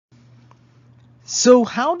So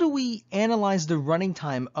how do we analyze the running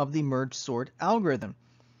time of the merge sort algorithm?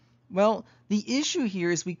 Well, the issue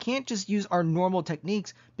here is we can't just use our normal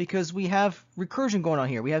techniques because we have recursion going on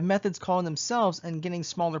here. We have methods calling themselves and getting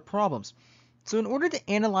smaller problems. So in order to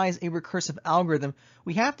analyze a recursive algorithm,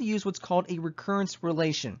 we have to use what's called a recurrence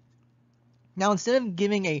relation. Now, instead of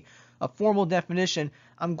giving a formal definition,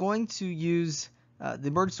 I'm going to use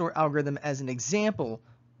the merge sort algorithm as an example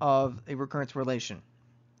of a recurrence relation.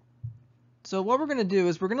 So what we're going to do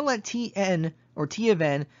is we're going to let Tn, or T of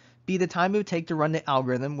n, be the time it would take to run the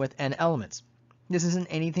algorithm with n elements. This isn't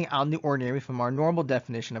anything out of the ordinary from our normal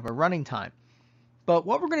definition of a running time. But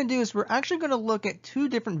what we're going to do is we're actually going to look at two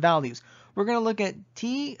different values. We're going to look at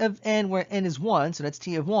T of n where n is 1, so that's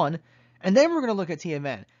T of 1, and then we're going to look at T of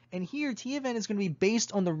n. And here T of n is going to be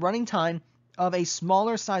based on the running time of a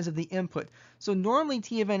smaller size of the input. So normally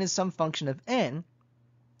T of n is some function of n,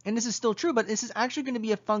 and this is still true, but this is actually going to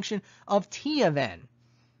be a function of T of n.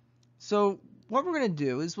 So what we're going to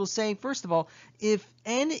do is we'll say, first of all, if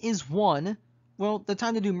n is 1, well, the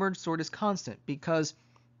time to do merge sort is constant because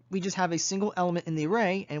we just have a single element in the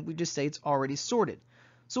array and we just say it's already sorted.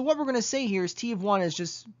 So what we're going to say here is T of 1 is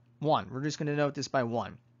just 1. We're just going to note this by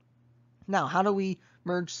 1. Now, how do we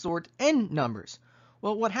merge sort n numbers?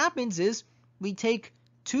 Well, what happens is we take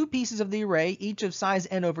two pieces of the array, each of size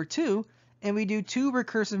n over 2, and we do two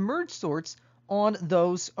recursive merge sorts on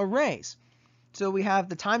those arrays. So we have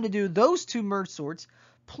the time to do those two merge sorts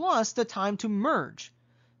plus the time to merge,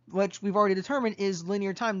 which we've already determined is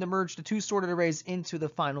linear time to merge the two sorted arrays into the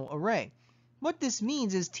final array. What this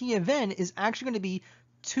means is T of n is actually going to be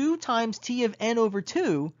 2 times T of n over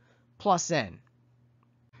 2 plus n.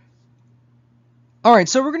 All right,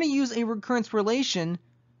 so we're going to use a recurrence relation.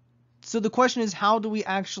 So the question is, how do we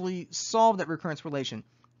actually solve that recurrence relation?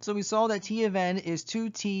 So we saw that T of n is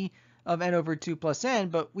 2t of n over 2 plus n,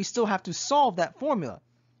 but we still have to solve that formula.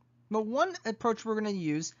 But one approach we're going to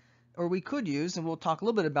use, or we could use, and we'll talk a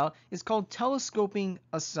little bit about, is called telescoping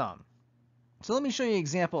a sum. So let me show you an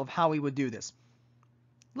example of how we would do this.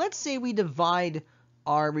 Let's say we divide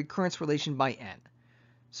our recurrence relation by n.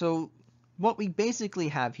 So what we basically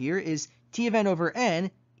have here is T of n over n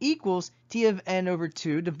equals T of n over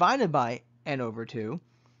 2 divided by n over 2.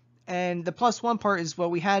 And the plus 1 part is, well,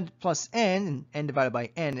 we had plus n, and n divided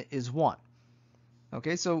by n is 1.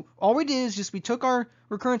 Okay, so all we did is just we took our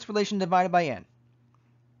recurrence relation divided by n.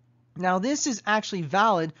 Now this is actually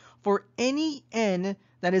valid for any n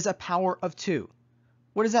that is a power of 2.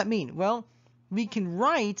 What does that mean? Well, we can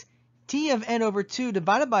write T of n over 2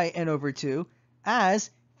 divided by n over 2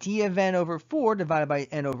 as T of n over 4 divided by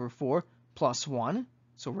n over 4 plus 1.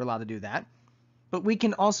 So we're allowed to do that. But we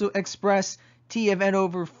can also express T of n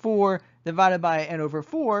over 4 divided by n over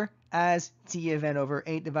 4 as T of n over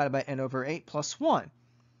 8 divided by n over 8 plus 1.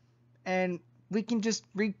 And we can just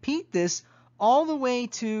repeat this all the way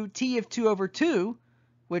to T of 2 over 2,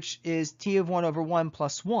 which is T of 1 over 1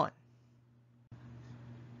 plus 1.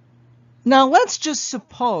 Now let's just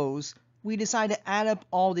suppose we decide to add up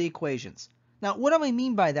all the equations. Now what do I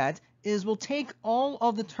mean by that is we'll take all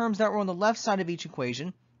of the terms that were on the left side of each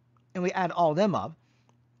equation and we add all them up.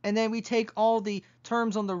 And then we take all the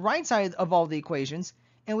terms on the right side of all the equations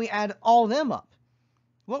and we add all them up.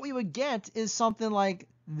 What we would get is something like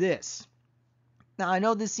this. Now I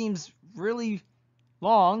know this seems really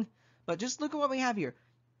long, but just look at what we have here.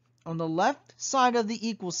 On the left side of the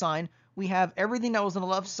equal sign, we have everything that was on the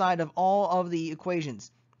left side of all of the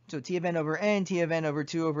equations. So T of n over n, T of n over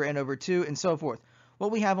 2 over n over 2, and so forth.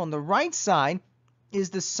 What we have on the right side is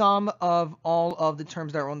the sum of all of the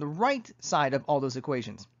terms that are on the right side of all those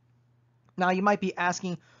equations. Now you might be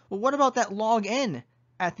asking, well, what about that log n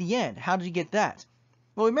at the end? How did you get that?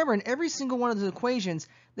 Well, remember, in every single one of the equations,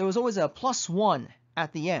 there was always a plus 1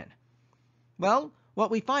 at the end. Well,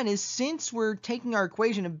 what we find is since we're taking our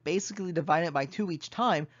equation and basically dividing it by 2 each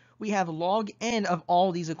time, we have log n of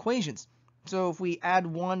all these equations. So if we add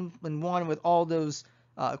 1 and 1 with all those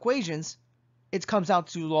equations, it comes out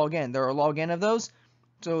to log n. There are log n of those.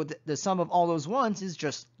 So the sum of all those ones is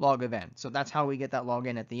just log of n. So that's how we get that log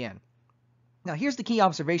n at the end. Now here's the key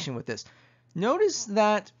observation with this. Notice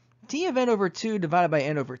that T of n over 2 divided by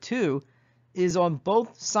n over 2 is on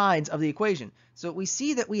both sides of the equation. So we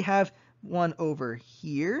see that we have one over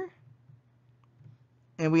here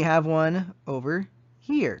and we have one over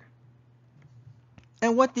here.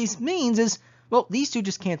 And what this means is, well, these two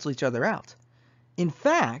just cancel each other out. In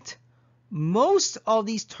fact, most of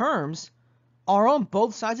these terms are on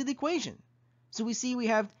both sides of the equation. So we see we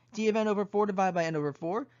have T of n over 4 divided by n over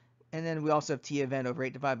 4, and then we also have T of n over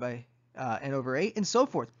 8 divided by n over 8, and so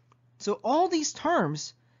forth. So all these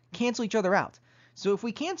terms cancel each other out. So if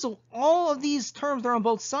we cancel all of these terms that are on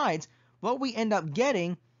both sides, what we end up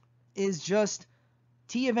getting is just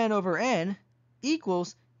t of n over n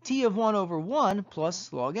equals t of 1 over 1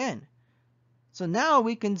 plus log n. So now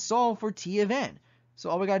we can solve for t of n. So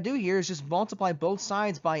all we got to do here is just multiply both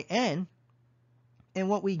sides by n, and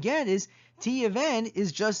what we get is t of n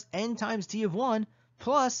is just n times t of 1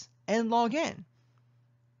 plus n log n.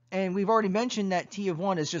 And we've already mentioned that t of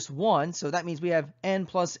 1 is just 1, so that means we have n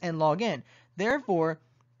plus n log n. Therefore,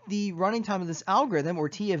 the running time of this algorithm, or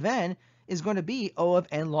t of n, is going to be O of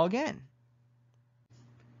n log n.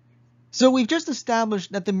 So we've just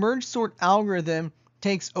established that the merge sort algorithm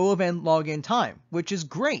takes O of n log n time, which is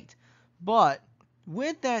great. But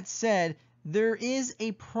with that said, there is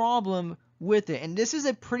a problem with it, and this is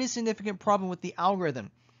a pretty significant problem with the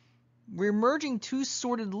algorithm. We're merging two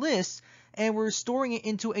sorted lists and we're storing it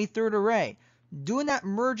into a third array. Doing that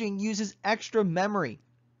merging uses extra memory.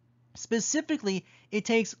 Specifically, it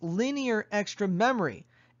takes linear extra memory.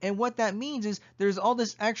 And what that means is there's all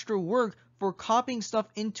this extra work for copying stuff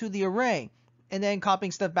into the array and then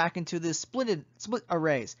copying stuff back into the split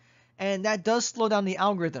arrays. And that does slow down the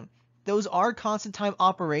algorithm. Those are constant time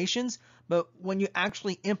operations, but when you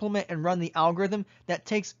actually implement and run the algorithm, that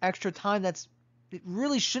takes extra time it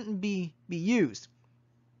really shouldn't be used.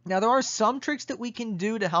 Now, there are some tricks that we can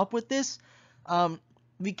do to help with this.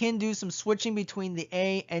 We can do some switching between the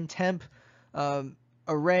A and temp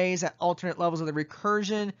arrays at alternate levels of the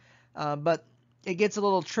recursion, but it gets a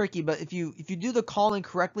little tricky. But if you do the calling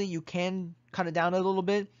correctly, you can cut it down a little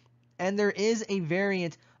bit. And there is a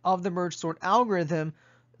variant of the merge sort algorithm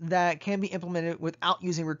that can be implemented without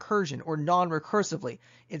using recursion or non-recursively.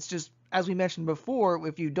 It's just, as we mentioned before,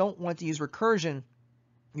 if you don't want to use recursion,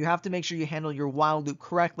 you have to make sure you handle your while loop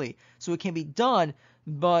correctly. So it can be done,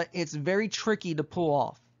 but it's very tricky to pull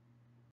off.